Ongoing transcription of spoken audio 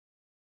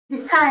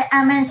Hi,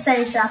 I'm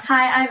Anastasia.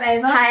 Hi, I'm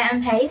Ava. Hi,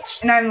 I'm Paige.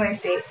 And I'm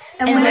Lucy.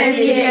 And we're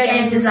video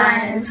game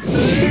designers.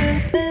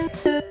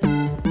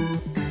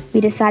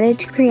 We decided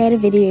to create a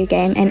video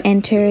game and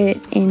enter it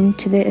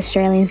into the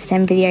Australian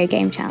STEM Video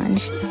Game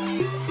Challenge.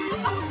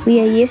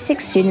 We are Year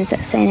 6 students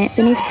at St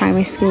Anthony's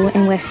Primary School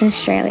in Western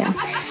Australia,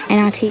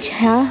 and our teacher,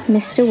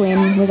 Mr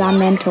Wynne, was our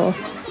mentor.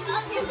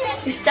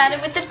 We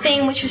started with the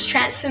theme, which was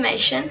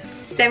transformation.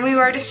 Then we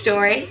wrote a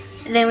story.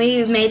 And then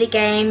we made a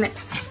game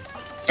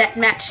that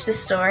matched the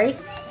story.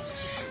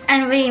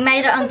 And we made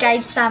it on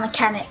Gamestar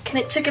Mechanic. And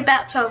it took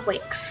about 12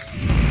 weeks.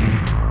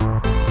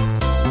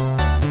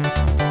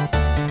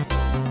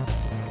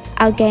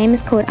 Our game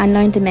is called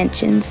Unknown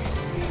Dimensions.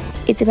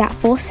 It's about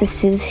 4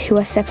 sisters who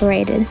are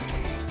separated.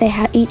 They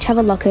each have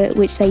a locket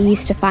which they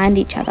use to find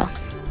each other.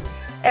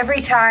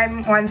 Every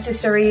time one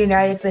sister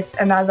reunited with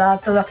another,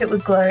 the locket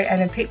would glow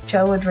and a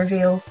picture would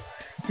reveal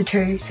the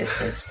 2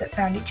 sisters that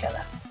found each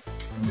other.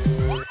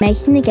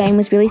 Making the game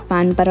was really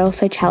fun but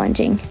also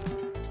challenging.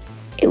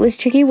 It was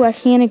tricky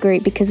working in a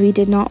group because we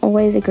did not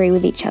always agree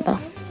with each other.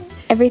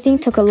 Everything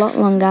took a lot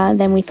longer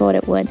than we thought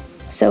it would,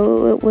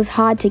 so it was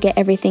hard to get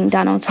everything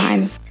done on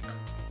time.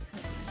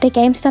 The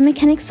Gamestar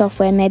Mechanic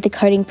software made the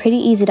coding pretty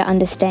easy to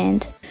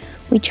understand.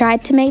 We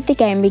tried to make the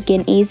game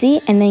begin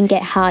easy and then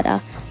get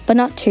harder, but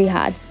not too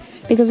hard,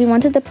 because we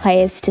wanted the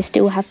players to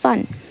still have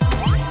fun.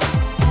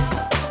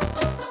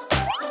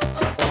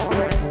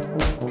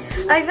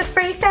 Over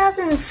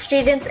 3,000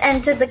 students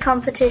entered the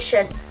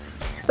competition.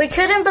 We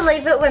couldn't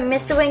believe it when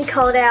Mr Wynne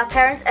called our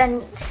parents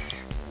and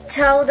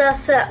told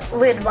us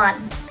we'd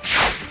won.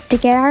 To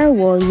get our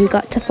award, we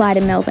got to fly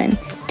to Melbourne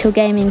to a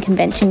gaming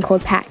convention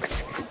called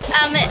PAX.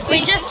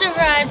 We just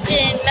arrived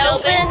in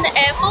Melbourne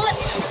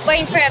Airport,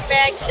 waiting for our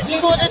bags. It's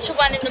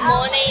 1:45 in the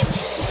morning,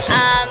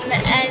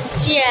 and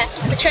yeah,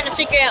 we're trying to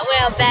figure out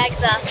where our bags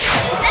are.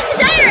 That's a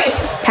diary!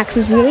 PAX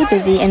was really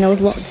busy and there was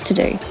lots to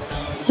do.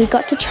 We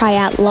got to try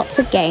out lots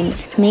of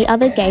games, meet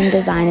other game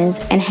designers,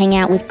 and hang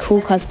out with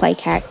cool cosplay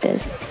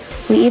characters.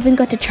 We even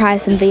got to try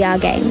some VR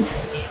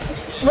games.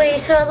 We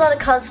saw a lot of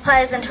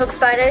cosplayers and took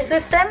photos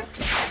with them.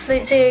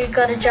 Lucy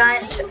got a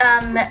giant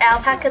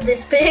alpaca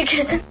this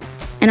big.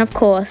 And of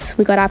course,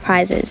 we got our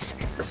prizes.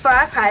 For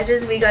our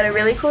prizes, we got a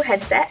really cool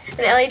headset,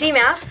 an LED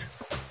mouse,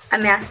 a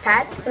mouse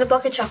pad, and a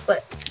block of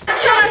chocolate.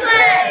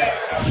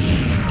 Chocolate!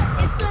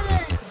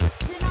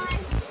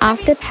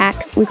 After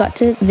PAX, we got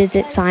to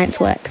visit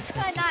ScienceWorks.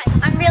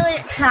 I'm really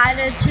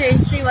excited to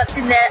see what's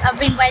in there. I've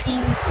been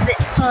waiting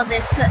for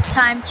this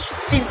time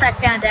since I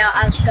found out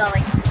I was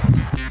going.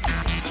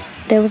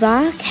 There was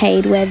an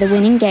arcade where the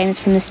winning games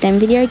from the STEM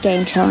Video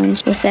Game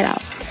Challenge were set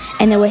up,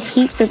 and there were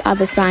heaps of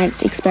other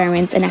science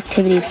experiments and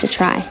activities to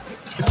try.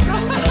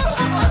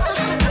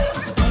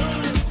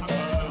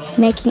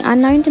 Making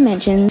Unknown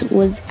Dimensions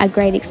was a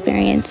great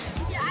experience.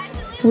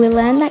 We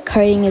learned that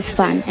coding is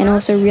fun and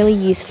also really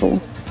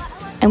useful,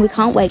 and we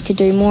can't wait to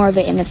do more of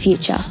it in the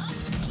future.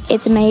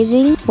 It's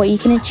amazing what you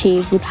can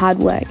achieve with hard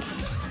work.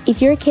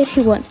 If you're a kid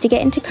who wants to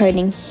get into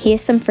coding,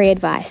 here's some free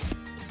advice.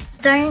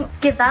 Don't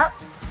give up.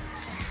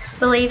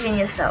 Believe in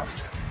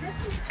yourself.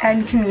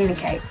 And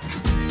communicate.